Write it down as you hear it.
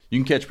You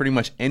can catch pretty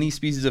much any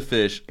species of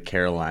fish with a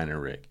Carolina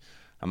rig.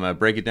 I'm going to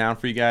break it down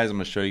for you guys. I'm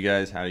going to show you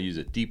guys how to use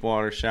it deep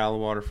water, shallow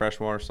water,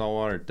 freshwater,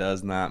 saltwater. It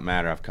does not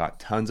matter. I've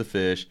caught tons of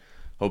fish.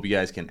 Hope you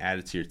guys can add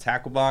it to your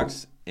tackle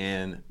box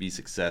and be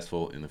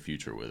successful in the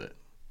future with it.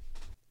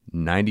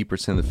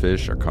 90% of the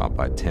fish are caught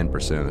by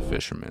 10% of the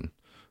fishermen.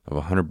 Of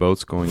 100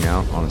 boats going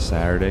out on a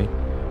Saturday,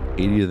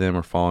 80 of them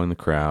are following the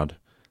crowd.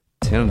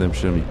 10 of them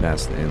shouldn't be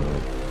past the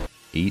inlet.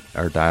 8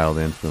 are dialed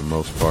in for the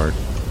most part,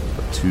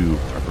 but 2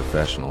 are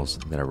professionals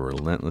that are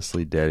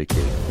relentlessly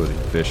dedicated to putting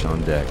fish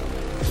on deck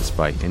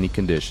despite any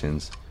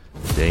conditions,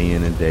 day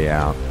in and day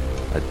out,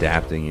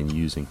 adapting and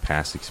using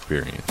past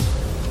experience.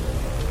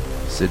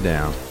 Sit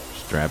down,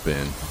 strap in,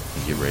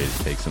 and get ready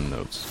to take some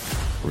notes.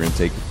 We're going to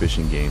take the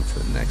fishing game to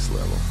the next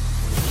level.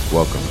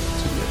 Welcome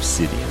to the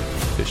Obsidian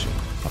Fishing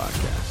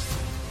Podcast.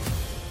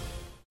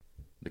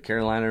 The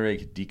Carolina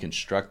rig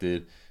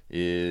Deconstructed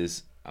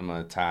is, I'm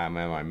going to tie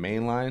my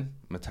main line.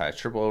 I'm going to tie a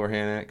triple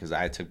overhand in it because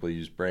I typically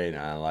use braid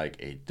and I like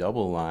a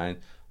double line.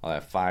 I'll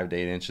have 5 to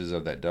 8 inches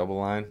of that double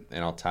line,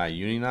 and I'll tie a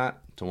uni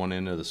knot to one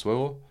end of the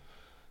swivel.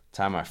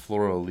 Tie my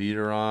fluoro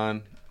leader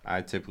on.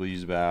 I typically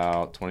use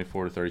about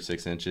 24 to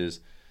 36 inches,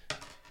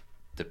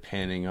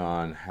 depending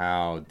on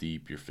how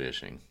deep you're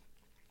fishing.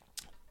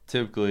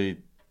 Typically,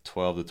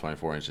 12 to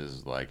 24 inches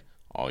is like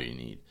all you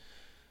need.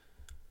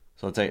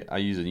 So I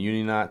use a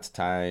uni knot to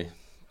tie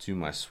to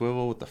my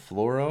swivel with the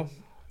fluoro,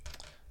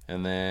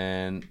 and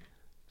then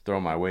throw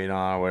my weight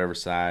on, whatever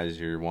size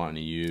you're wanting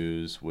to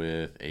use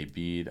with a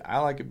bead. I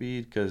like a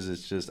bead because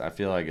it's just, I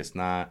feel like it's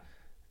not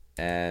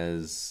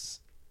as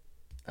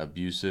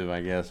abusive, I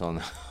guess,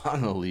 on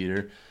the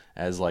leader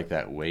as like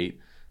that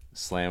weight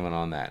slamming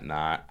on that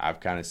knot.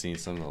 I've kind of seen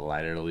some of the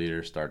lighter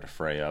leaders start to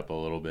fray up a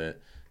little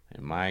bit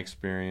in my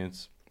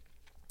experience.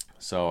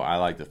 So I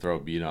like to throw a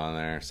bead on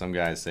there. Some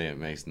guys say it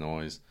makes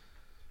noise.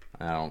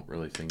 I don't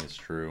really think it's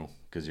true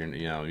because you're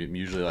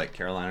usually like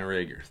Carolina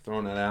rig, you're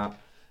throwing it out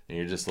and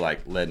you're just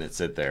like letting it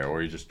sit there,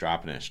 or you're just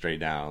dropping it straight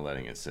down and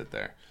letting it sit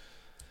there.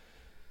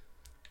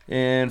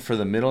 And for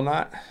the middle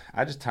knot,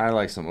 I just tie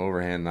like some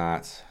overhand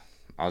knots.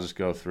 I'll just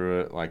go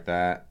through it like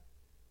that,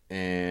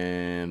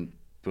 and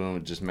boom,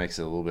 it just makes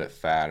it a little bit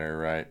fatter,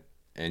 right?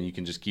 And you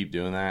can just keep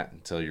doing that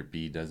until your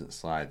bead doesn't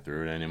slide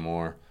through it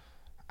anymore.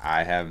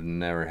 I have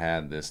never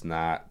had this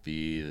knot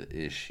be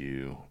the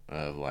issue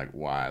of like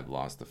why I've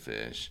lost the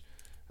fish.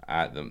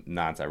 The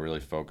knots I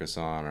really focus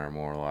on are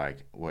more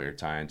like what you're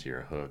tying to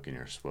your hook and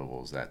your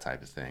swivels, that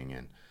type of thing,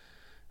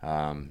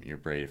 and your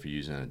braid if you're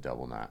using a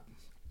double knot,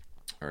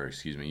 or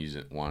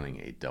wanting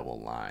a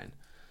double line.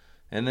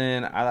 And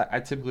then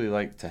I typically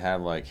like to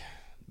have like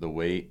the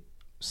weight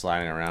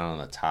sliding around on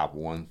the top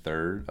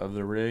 1/3 of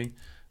the rig.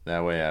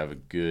 That way I have a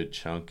good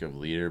chunk of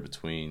leader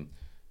between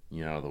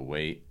the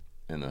weight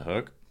and the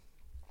hook.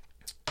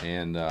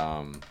 And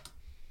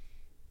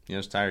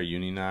just tie your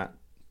uni knot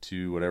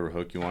to whatever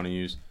hook you want to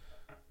use.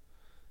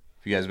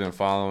 If you guys have been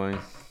following,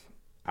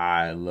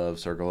 I love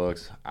circle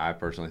hooks. I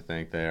personally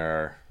think they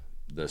are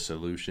the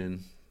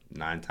solution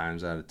 9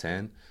 times out of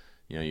 10.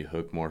 You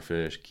hook more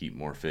fish, keep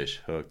more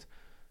fish hooked,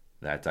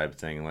 that type of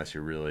thing, unless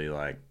you're really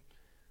like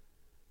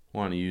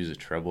want to use a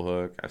treble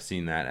hook. I've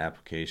seen that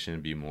application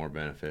be more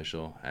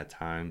beneficial at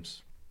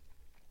times.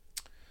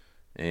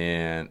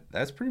 And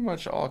that's pretty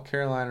much all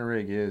Carolina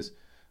rig is.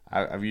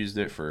 I've used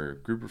it for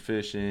grouper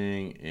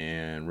fishing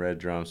and red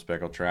drum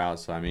speckled trout.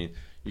 So, I mean,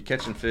 you're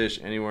catching fish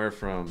anywhere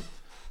from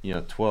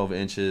 12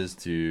 inches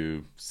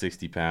to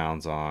 60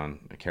 pounds on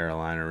a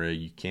Carolina rig.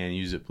 You can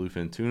use it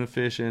bluefin tuna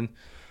fishing,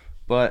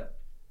 but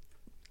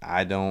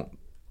I don't.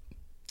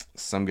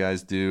 Some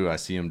guys do. I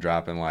see them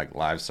dropping like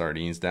live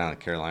sardines down a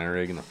Carolina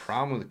rig, and the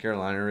problem with the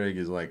Carolina rig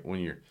is like when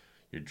you're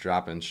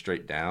dropping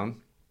straight down,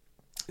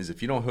 is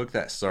if you don't hook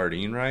that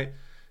sardine right,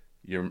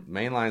 your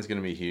main line is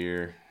going to be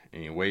here,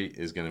 and your weight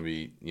is going to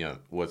be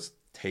what's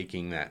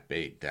taking that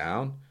bait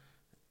down,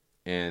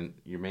 and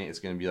your main it's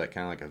going to be like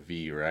kind of like a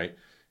V, right?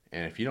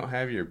 And if you don't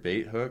have your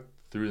bait hooked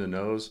through the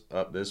nose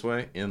up this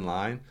way in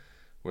line,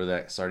 where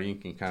that sardine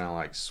can kind of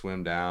like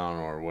swim down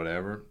or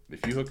whatever,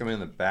 if you hook them in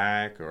the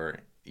back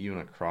or even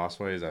a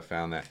crossways, I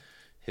found that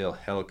he'll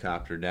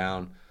helicopter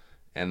down,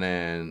 and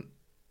then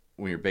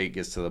when your bait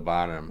gets to the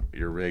bottom,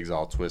 your rig's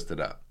all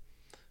twisted up.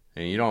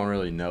 And you don't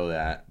really know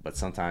that, but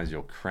sometimes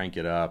you'll crank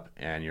it up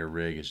and your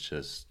rig is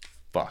just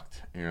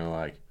fucked. And you're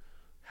like,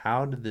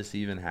 how did this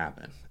even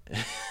happen?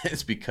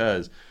 It's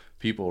because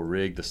people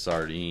rig the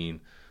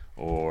sardine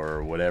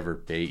or whatever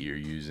bait you're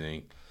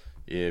using.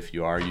 If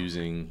you are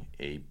using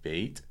a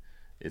bait,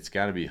 it's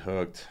got to be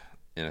hooked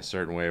in a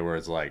certain way where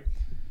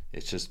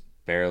it's just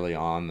barely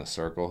on the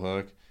circle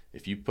hook.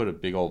 If you put a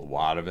big old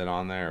wad of it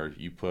on there, or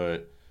you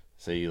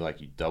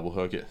you double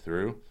hook it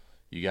through,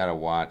 you got to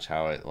watch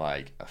how it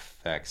like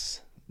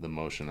affects the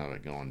motion of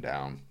it going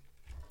down,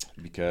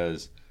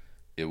 because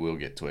it will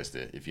get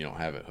twisted if you don't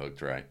have it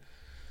hooked right.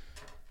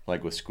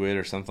 Like with squid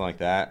or something like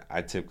that,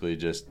 I typically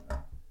just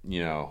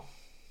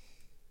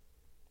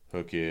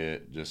hook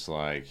it just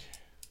like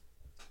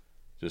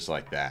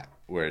that,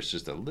 where it's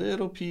just a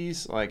little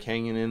piece like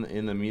hanging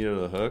in the meat of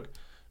the hook,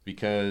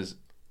 because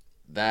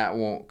that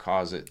won't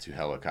cause it to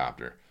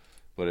helicopter.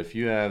 But if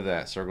you have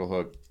that circle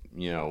hook,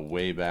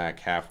 way back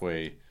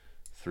halfway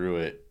through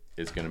it,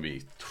 it's going to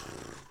be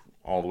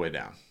all the way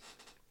down.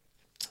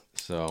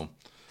 So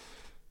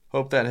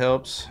hope that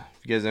helps.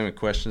 If you guys have any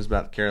questions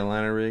about the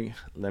Carolina rig,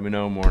 let me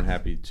know. I'm more than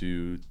happy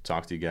to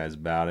talk to you guys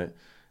about it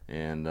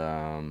and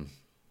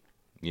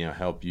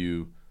help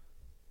you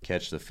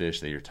catch the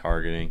fish that you're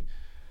targeting.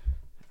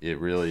 It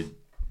really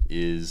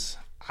is,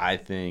 I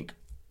think,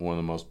 one of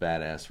the most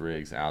badass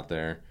rigs out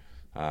there,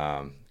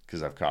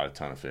 because I've caught a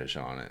ton of fish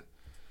on it.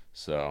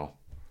 So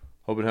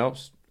hope it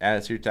helps. Add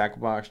it to your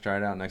tackle box. Try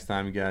it out next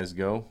time you guys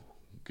go.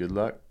 Good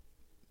luck.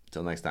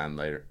 Until next time,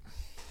 later.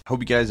 Hope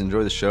you guys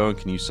enjoy the show and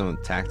can use some of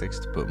the tactics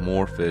to put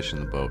more fish in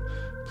the boat.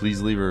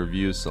 Please leave a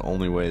review. It's the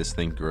only way this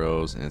thing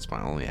grows, and it's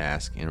my only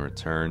ask in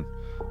return.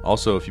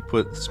 Also, if you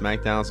put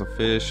smack down some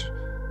fish,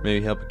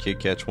 maybe help a kid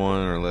catch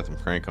one or let them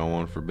crank on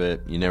one for a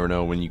bit, you never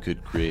know when you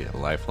could create a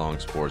lifelong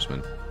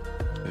sportsman.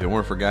 If it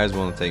weren't for guys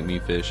willing to take me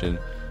fishing,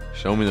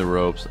 show me the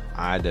ropes,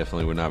 I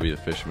definitely would not be the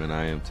fisherman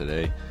I am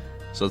today.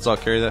 So let's all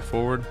carry that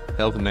forward,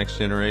 help the next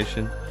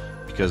generation,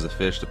 because the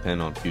fish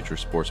depend on future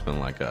sportsmen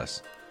like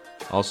us.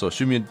 Also,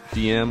 shoot me a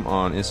DM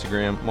on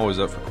Instagram. I'm always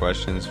up for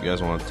questions if you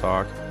guys want to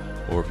talk,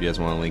 or if you guys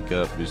want to link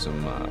up, do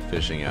some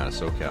fishing out of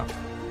SoCal.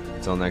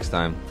 Until next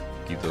time,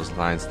 keep those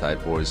lines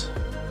tight, boys.